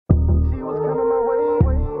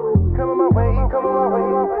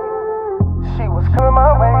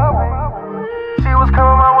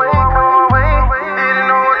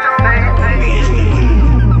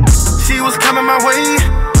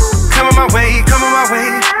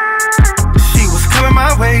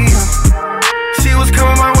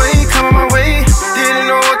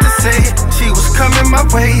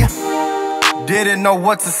Didn't know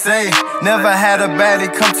what to say. Never had a baddie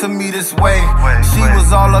come to me this way. She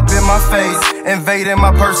was all up in my face, invading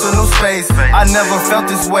my personal space. I never felt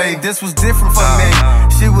this way. This was different for me.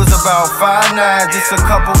 She was about 5'9", just a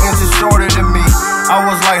couple inches shorter than me. I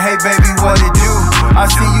was like, hey baby, what it do? I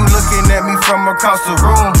see you looking at me from across the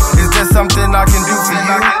room. Is there something I can do for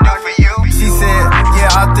you? She said, yeah,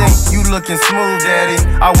 I think you looking smooth, daddy.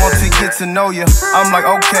 I want to get to know you. I'm like,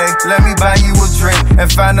 okay, let me buy you a drink and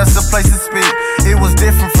find us a place to speak. It was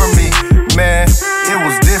different for me, man, it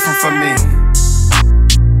was different for me.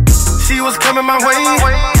 She was coming my way,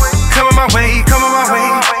 coming my way, coming my way.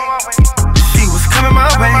 She was coming my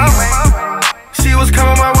way. She was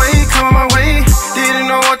coming my way, coming my way. Didn't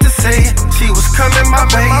know what to say. She was coming my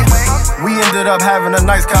way. We ended up having a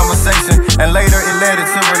nice conversation, and later it led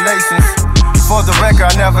into relations. For the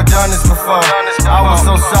record, I never done this before. I was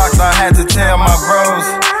so shocked I had to tell my bros.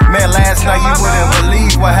 Man, last night you wouldn't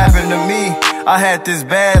believe what happened to me. I had this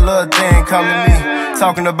bad little thing come to me,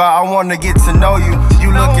 talking about I want to get to know you.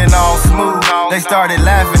 You looking all smooth. They started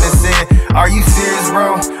laughing and said, are you serious,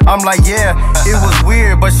 bro? I'm like, yeah, it was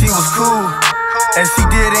weird, but she was cool. And she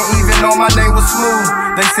didn't even know my name was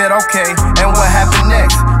Smooth. They said, okay, and what happened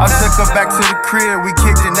next? I took her back to the crib, we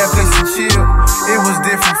kicked it, Netflix and chill. It was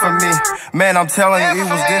different for me. Man, I'm telling you, it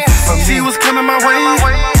was different for me. She was coming my way,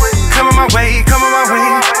 coming my way, coming my way.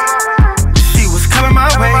 She was coming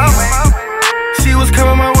my way. She was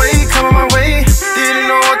coming my way, coming my way. Didn't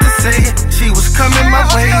know what to say. She was coming my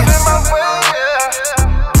way.